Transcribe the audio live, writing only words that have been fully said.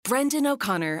Brendan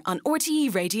O'Connor on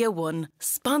RTE Radio 1,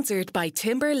 sponsored by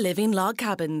Timber Living Log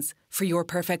Cabins. For your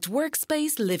perfect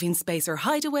workspace, living space or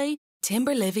hideaway,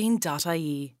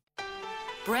 timberliving.ie.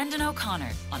 Brendan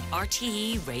O'Connor on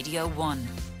RTE Radio 1.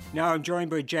 Now I'm joined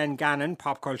by Jen Gannon,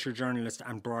 pop culture journalist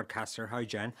and broadcaster. Hi,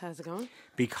 Jen. How's it going?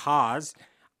 Because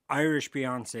Irish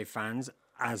Beyonce fans,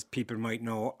 as people might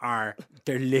know,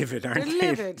 they're livid, aren't they?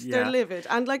 They're livid. Yeah. They're livid.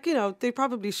 And they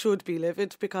probably should be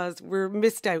livid because we're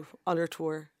missed out on her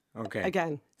tour. Okay.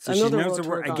 Again. So she knows the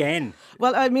word again.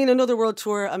 Well, I mean, another world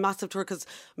tour, a massive tour, because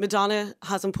Madonna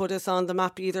hasn't put us on the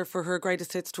map either for her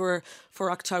greatest hits tour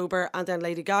for October. And then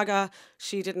Lady Gaga,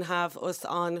 she didn't have us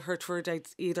on her tour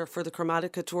dates either for the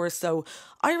Chromatica tour. So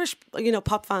Irish,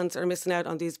 pop fans are missing out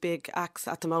on these big acts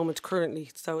at the moment currently.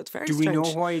 So it's very strange. Do we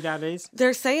know why that is?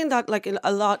 They're saying that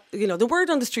a lot, the word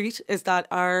on the street is that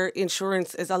our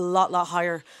insurance is a lot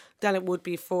higher than it would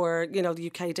be for,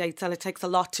 the UK dates. And it takes a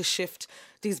lot to shift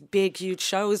these big, huge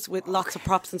shows with lots of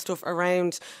props and stuff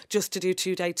around just to do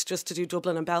 2 dates, just to do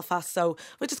Dublin and Belfast. So,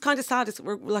 which is kind of sad.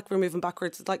 We're moving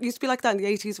backwards. It used to be like that in the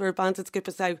 80s where bands would skip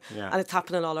us out, and it's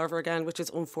happening all over again, which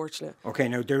is unfortunate. Okay,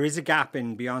 now there is a gap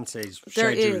in Beyonce's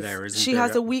schedule there, isn't she there? She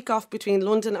has a week off between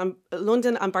London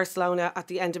and Barcelona at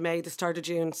the end of May, the start of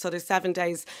June. So there's 7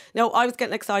 days. Now, I was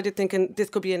getting excited thinking this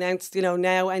could be announced,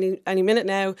 now, any minute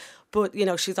now. But,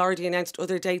 she's already announced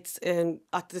other dates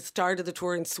at the start of the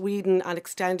tour in Sweden and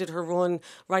extended her run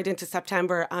right into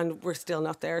September, and we're still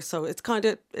not there. So it's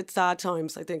sad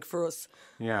times, I think, for us.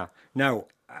 Yeah. Now,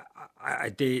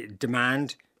 the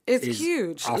demand is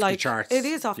huge. Off the charts. It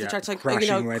is off the charts.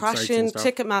 Crashing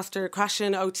Ticketmaster,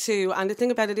 crashing O2. And the thing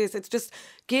about it is, it's just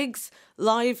gigs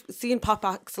live, seeing pop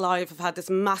acts live have had this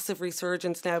massive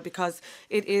resurgence now because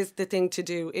it is the thing to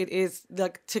do. It is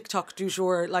like TikTok du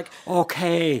jour.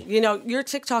 Okay. Your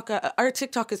TikTok, our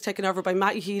TikTok is taken over by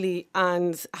Matty Healy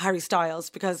and Harry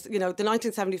Styles because, the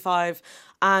 1975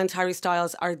 and Harry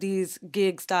Styles are these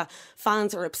gigs that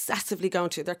fans are obsessively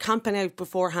going to. They're camping out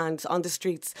beforehand on the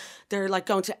streets. They're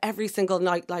going to every single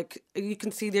night. You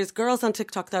can see there's girls on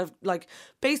TikTok that have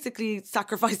basically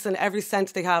sacrificing every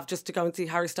cent they have just to go and see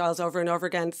Harry Styles over and over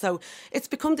again. So it's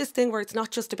become this thing where it's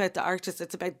not just about the artists,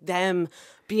 it's about them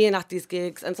being at these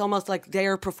gigs, and it's almost like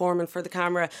they're performing for the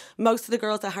camera. Most of the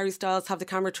girls at Harry Styles have the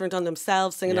camera turned on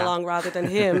themselves singing along rather than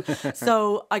him.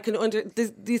 So I can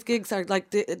these gigs are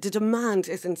the demand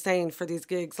is insane for these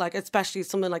gigs, especially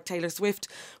someone like Taylor Swift.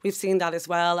 We've seen that as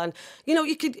well. And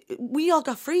we all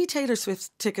got free Taylor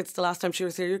Swift tickets the last time she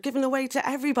was here. You're giving away to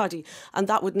everybody, and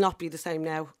that would not be the same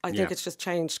now. I think it's just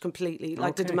changed completely,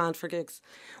 the demand for gigs.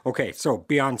 Okay, so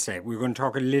Beyonce, we're going to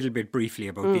talk a little bit briefly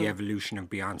about the evolution of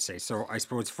Beyonce. So I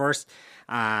suppose first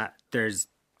there's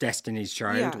Destiny's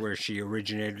Child, where she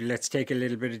originated. Let's take a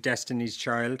little bit of Destiny's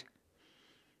Child.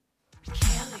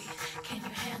 Kelly, can you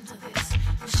handle this?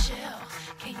 Michelle,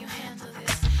 can you handle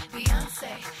this? Beyonce,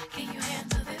 can you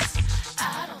handle this?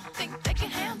 I don't think they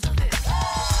can handle this.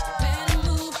 Better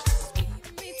move,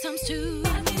 me times 2.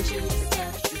 I need you to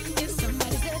step. If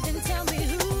somebody's dead, then tell me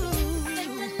who. Say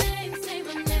my name, say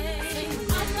my name.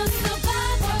 I'm a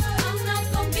survivor. I'm not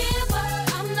gonna give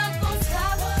up. I'm not gonna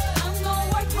stop. I'm gonna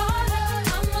work harder.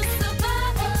 I'm a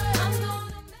survivor. I'm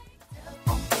gonna make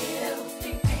telephone bills.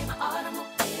 You pay my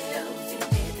automobiles. You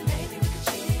did, then maybe we could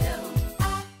chill. I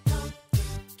know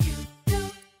you do.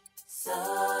 So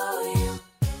you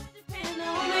depend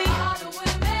on me. All the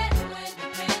women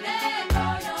independent.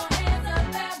 Throw your hands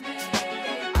up at me.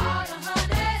 All the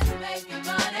hunters making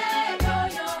money. Throw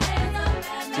your hands up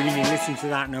at me. So you can listen to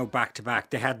that now back to back.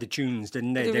 They had the tunes,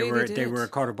 didn't they? They really They did. were a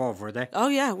cut above, were they? Oh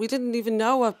yeah, we didn't even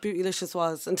know what Bootylicious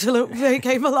was until it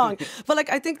came along. But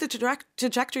I think the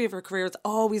trajectory of her career has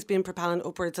always been propelling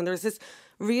upwards, and there's this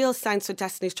real sense with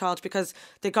Destiny's Child because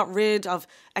they got rid of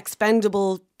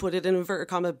expendable, put it in inverted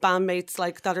comma, bandmates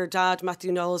that her dad,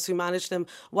 Matthew Knowles, who managed them,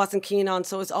 wasn't keen on.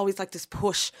 So it was always this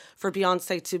push for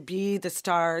Beyonce to be the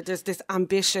star. There's this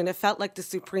ambition. It felt like the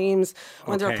Supremes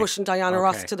when they were pushing Diana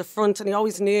Ross to the front, and he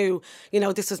always knew,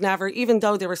 this was never, even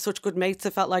though they were such good mates,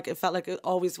 it felt like it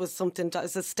always was something that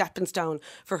is a stepping stone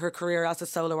for her career as a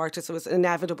solo artist. It was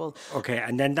inevitable. Okay,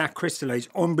 and then that crystallised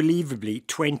unbelievably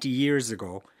 20 years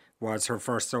ago was her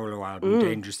first solo album,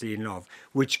 Dangerously in Love,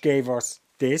 which gave us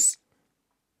this,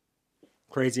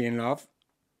 Crazy in Love.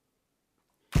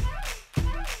 All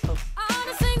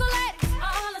the single ladies,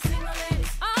 all the single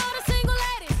ladies, all the single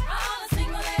ladies, all the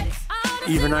single ladies, all the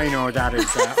Even I know that is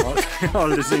all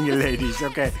the single ladies.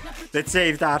 Okay, let's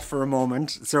save that for a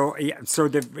moment. So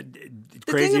the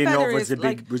Crazy in Love was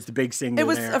the big single. It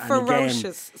was there. a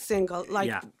ferocious single.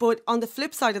 But on the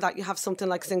flip side of that, you have something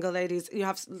like Single Ladies,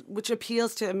 which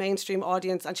appeals to a mainstream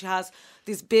audience, and she has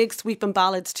these big sweeping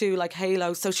ballads too, like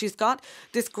Halo. So she's got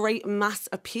this great mass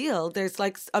appeal. There's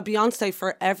like a Beyonce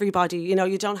for everybody. You know,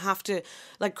 you don't have to,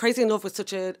 like, Crazy in Love was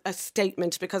such a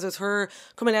statement because it was her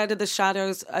coming out of the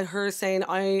shadows, her saying,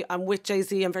 I am with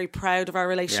Jay-Z, I'm very proud of our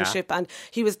relationship. And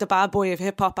he was the bad boy of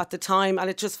hip hop at the time. And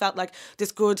it just felt like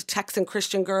this good Texan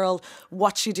Christian girl,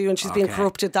 what's she doing? She's being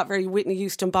corrupted, that very Whitney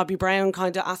Houston, Bobby Brown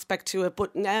kind of aspect to it.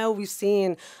 But now we've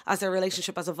seen, as their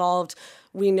relationship has evolved,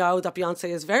 we know that Beyonce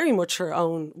is very much her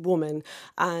own woman,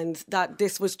 and that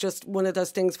this was just one of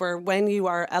those things where when you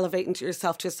are elevating to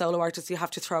yourself to a solo artist, you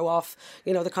have to throw off,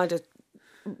 you know, the kind of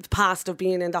past of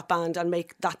being in that band and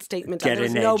make that statement. And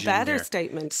there's no better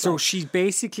statement. So she's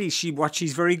basically, what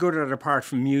she's very good at apart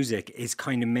from music is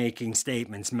kind of making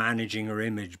statements, managing her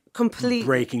image, completely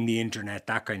breaking the internet,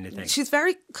 that kind of thing. She's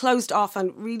very closed off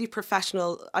and really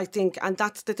professional, I think, and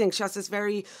that's the thing. She has this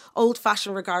very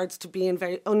old-fashioned regards to being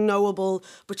very unknowable,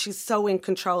 but she's so in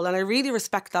control, and I really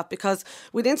respect that, because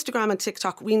with Instagram and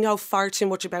TikTok, we know far too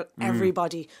much about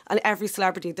everybody and every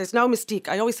celebrity. There's no mystique.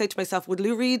 I always say to myself, would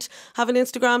Lou Reed have an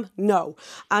Instagram? No.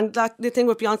 And that the thing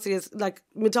with Beyonce is, like,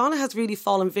 Madonna has really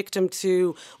fallen victim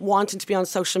to wanting to be on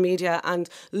social media and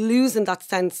losing that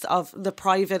sense of the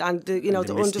private and the, you know,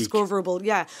 the undiscoverable.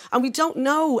 Yeah. And we don't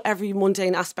know every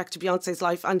mundane aspect of Beyonce's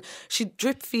life, and she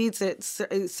drip feeds it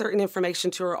certain information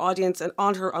to her audience and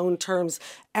on her own terms.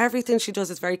 Everything she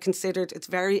does is very considered. It's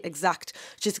very exact.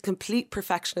 She's a complete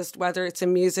perfectionist, whether it's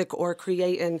in music or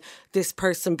creating this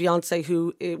person, Beyonce,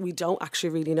 who we don't actually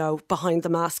really know behind the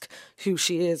mask who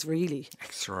she is, really.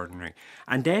 Extraordinary.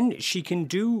 And then she can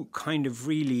do kind of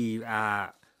really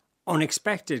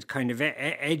unexpected kind of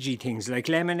edgy things like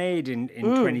Lemonade in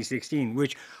 2016,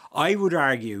 which I would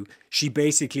argue she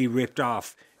basically ripped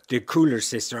off the cooler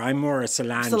sister. I'm more a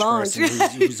Solange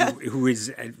person who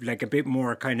is like a bit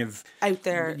more kind of out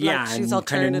there, yeah, like she's and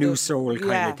kind of new soul kind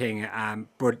yeah. of thing.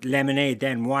 But Lemonade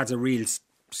then was a real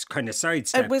kind of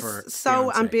sidestep. It was for so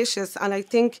Beyonce. ambitious, and I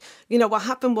think, you know, what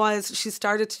happened was she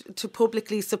started to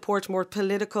publicly support more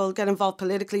political, get involved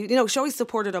politically. You know, she always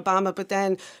supported Obama, but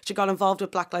then she got involved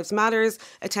with Black Lives Matters,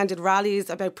 attended rallies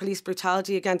about police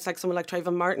brutality against like someone like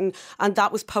Trayvon Martin, and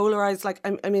that was polarised, like,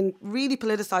 I mean, really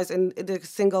politicised in the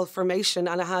single formation.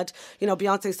 And I had, you know,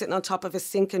 Beyonce sitting on top of a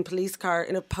sinking police car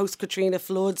in a post-Katrina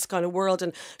floods kind of world,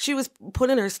 and she was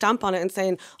putting her stamp on it and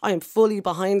saying, I am fully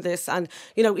behind this. And,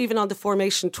 you know, even on the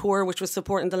Formation tour, which was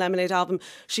supporting the Lemonade album,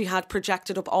 she had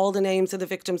projected up all the names of the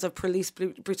victims of police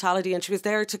brutality, and she was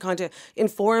there to kind of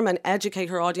inform and educate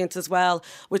her audience as well,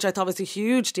 which I thought was a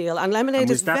huge deal. And Lemonade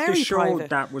is very private. Was that the show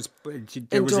that was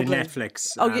there was Dublin. a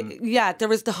Netflix? Yeah, there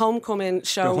was the Homecoming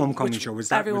show. The Homecoming show, was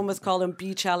that? Everyone was calling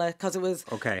Beachella because it was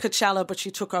Coachella, but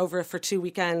she took over for 2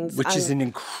 weekends. Which is an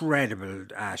incredible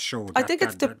show. I think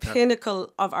it's the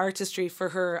pinnacle of artistry for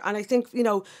her, and I think, you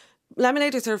know,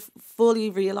 Lemonade is her fully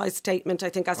realised statement, I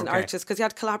think, as an artist, because you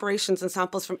had collaborations and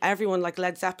samples from everyone like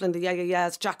Led Zeppelin, the Yeah Yeah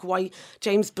Yeahs, Jack White,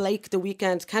 James Blake, The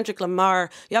Weeknd, Kendrick Lamar.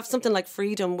 You have something like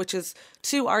Freedom, which is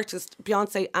two artists,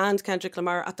 Beyonce and Kendrick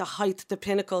Lamar, at the height, the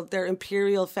pinnacle, their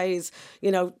imperial phase,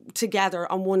 you know, together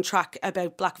on one track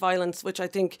about black violence, which I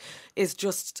think is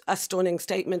just a stunning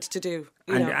statement to do.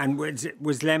 And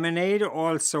was Lemonade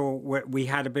also, we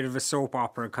had a bit of a soap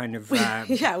opera kind of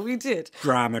yeah, we did.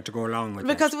 Drama to go along with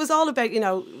because it was all about, you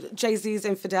know, Jay-Z's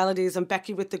infidelities and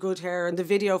Becky with the good hair, and the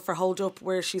video for Hold Up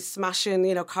where she's smashing,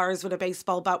 you know, cars with a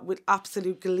baseball bat with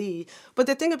absolute glee. But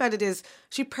the thing about it is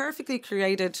she perfectly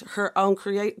created her own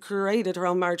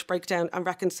marriage breakdown and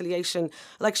reconciliation.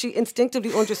 Like, she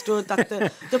instinctively understood that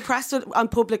the press and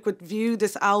public would view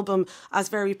this album as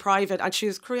very private, and she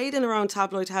was creating her own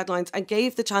tabloid headlines and gave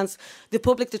the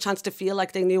public the chance to feel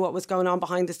like they knew what was going on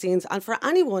behind the scenes. And for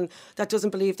anyone that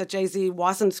doesn't believe that Jay-Z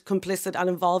wasn't complicit and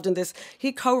involved in this,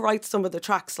 he co-writes some of the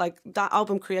tracks. Like, that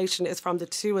album creation is from the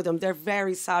two of them. They're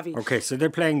very savvy. Okay, so they're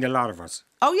playing The Lot of Us.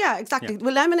 Oh yeah, exactly. Yeah.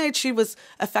 With Lemonade, she was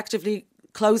effectively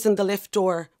closing the lift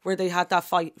door where they had that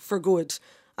fight for good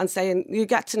and saying, you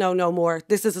get to know no more.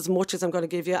 This is as much as I'm going to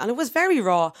give you. And it was very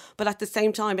raw, but at the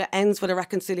same time, it ends with a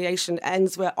reconciliation,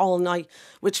 ends with All Night,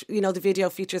 which, you know, the video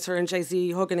features her and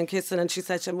Jay-Z hugging and kissing, and she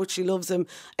said how much she loves him.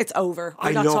 It's over.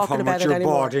 We're not talking about it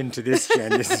anymore. I love how much you're bought into this,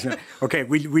 Jen. Okay,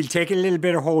 we'll take a little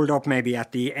bit of hold up maybe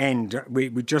at the end. We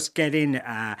just get in...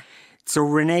 So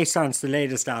Renaissance, the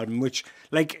latest album, which,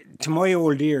 like, to my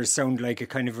old ears, sound like a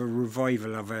kind of a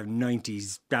revival of a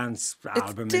 90s dance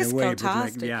album in a way. But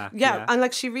like, yeah. And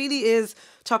like she really is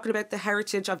talking about the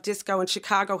heritage of disco and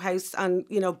Chicago house and,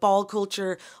 you know, ball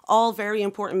culture, all very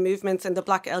important movements in the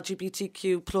black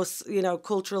LGBTQ plus, you know,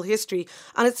 cultural history.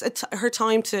 And it's her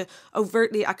time to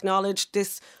overtly acknowledge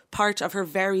this part of her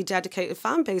very dedicated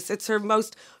fan base. It's her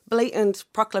most blatant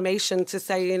proclamation to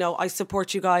say, you know, I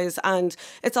support you guys. And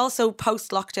it's also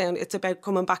post-lockdown. It's about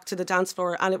coming back to the dance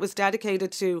floor. And it was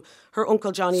dedicated to her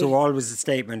Uncle Johnny. So all was the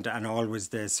statement and all was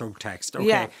the subtext. Okay.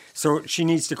 Yeah. So she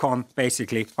needs to come,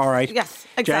 basically. All right. Yes,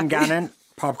 exactly. Jen Gannon,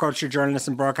 pop culture journalist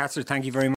and broadcaster, thank you very much.